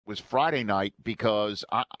was Friday night because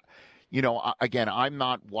again, I'm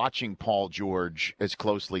not watching Paul George as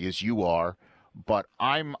closely as you are, but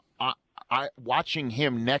I'm watching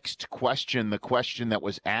him next question the question that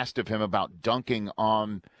was asked of him about dunking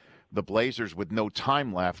on the Blazers with no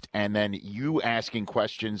time left, and then you asking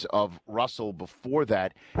questions of Russell before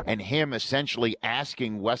that, and him essentially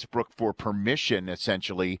asking Westbrook for permission,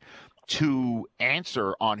 essentially, to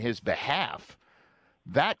answer on his behalf.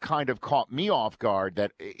 That kind of caught me off guard.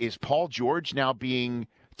 That is Paul George now being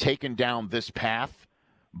taken down this path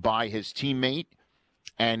by his teammate,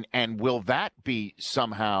 and will that be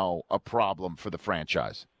somehow a problem for the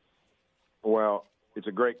franchise? Well, it's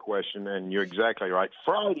a great question, and you're exactly right.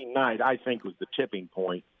 Friday night, I think, was the tipping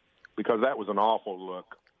point because that was an awful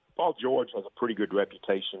look. Paul George has a pretty good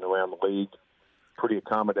reputation around the league, pretty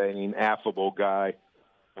accommodating, affable guy,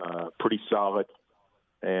 pretty solid,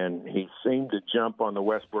 and he seemed to jump on the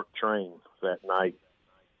Westbrook train that night,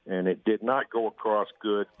 and it did not go across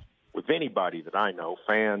good with anybody that I know,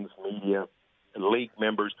 fans, media, league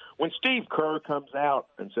members. When Steve Kerr comes out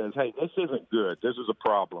and says, hey, this isn't good, this is a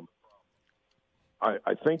problem,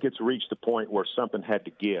 I think it's reached the point where something had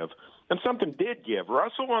to give. And something did give.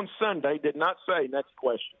 Russell on Sunday did not say, next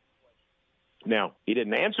question. Now, he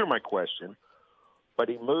didn't answer my question, but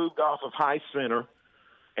he moved off of high center,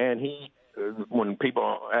 and he, when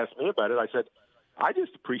people asked me about it, I said, I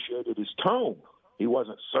just appreciated his tone. He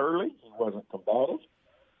wasn't surly. He wasn't combative.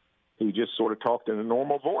 He just sort of talked in a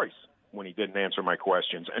normal voice when he didn't answer my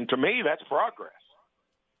questions. And to me, that's progress.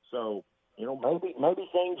 So, maybe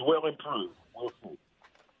things will improve. We'll see.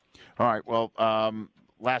 All right. Well,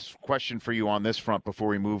 last question for you on this front before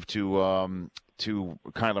we move to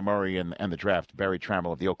Kyler Murray and the draft. Barry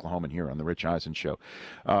Tramel of the Oklahoman here on the Rich Eisen Show.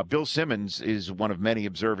 Bill Simmons is one of many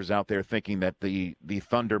observers out there thinking that the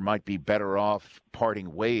Thunder might be better off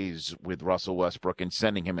parting ways with Russell Westbrook and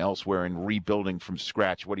sending him elsewhere and rebuilding from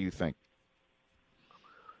scratch. What do you think?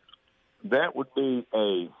 That would be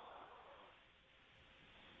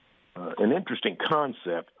an interesting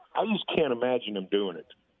concept. I just can't imagine him doing it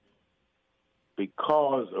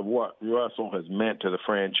because of what Russell has meant to the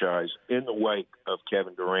franchise in the wake of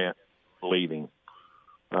Kevin Durant leaving.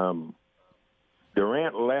 Durant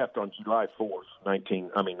left on July 4th,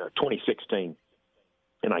 2016,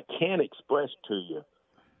 and I can't express to you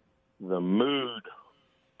the mood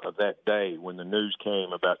of that day when the news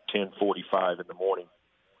came about 10:45 in the morning.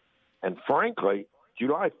 And frankly,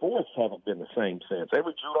 July 4th haven't been the same since.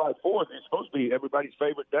 Every July 4th is supposed to be everybody's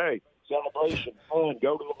favorite day. Celebration, fun,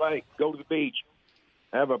 go to the lake, go to the beach,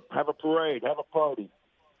 have a parade, have a party.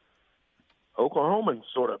 Oklahomans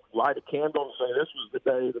sort of light a candle and say this was the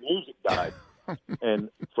day the music died. And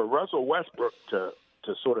for Russell Westbrook to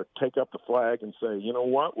sort of take up the flag and say, you know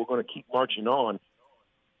what, we're going to keep marching on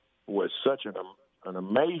was such an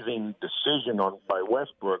amazing decision by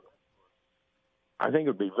Westbrook. I think it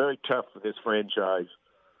would be very tough for this franchise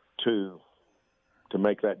to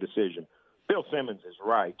make that decision. Bill Simmons is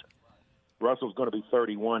right. Russell's going to be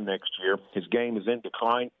 31 next year. His game is in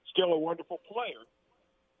decline. Still a wonderful player,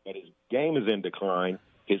 but his game is in decline.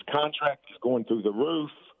 His contract is going through the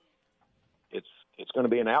roof. It's going to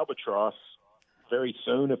be an albatross very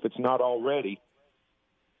soon if it's not already.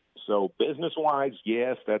 So business-wise,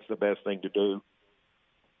 yes, that's the best thing to do.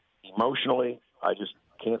 Emotionally, I just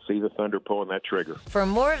can't see the Thunder pulling that trigger. For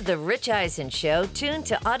more of The Rich Eisen Show, tune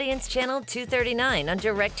to Audience Channel 239 on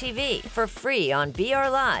DirecTV for free on BR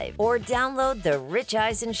Live or download the Rich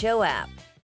Eisen Show app.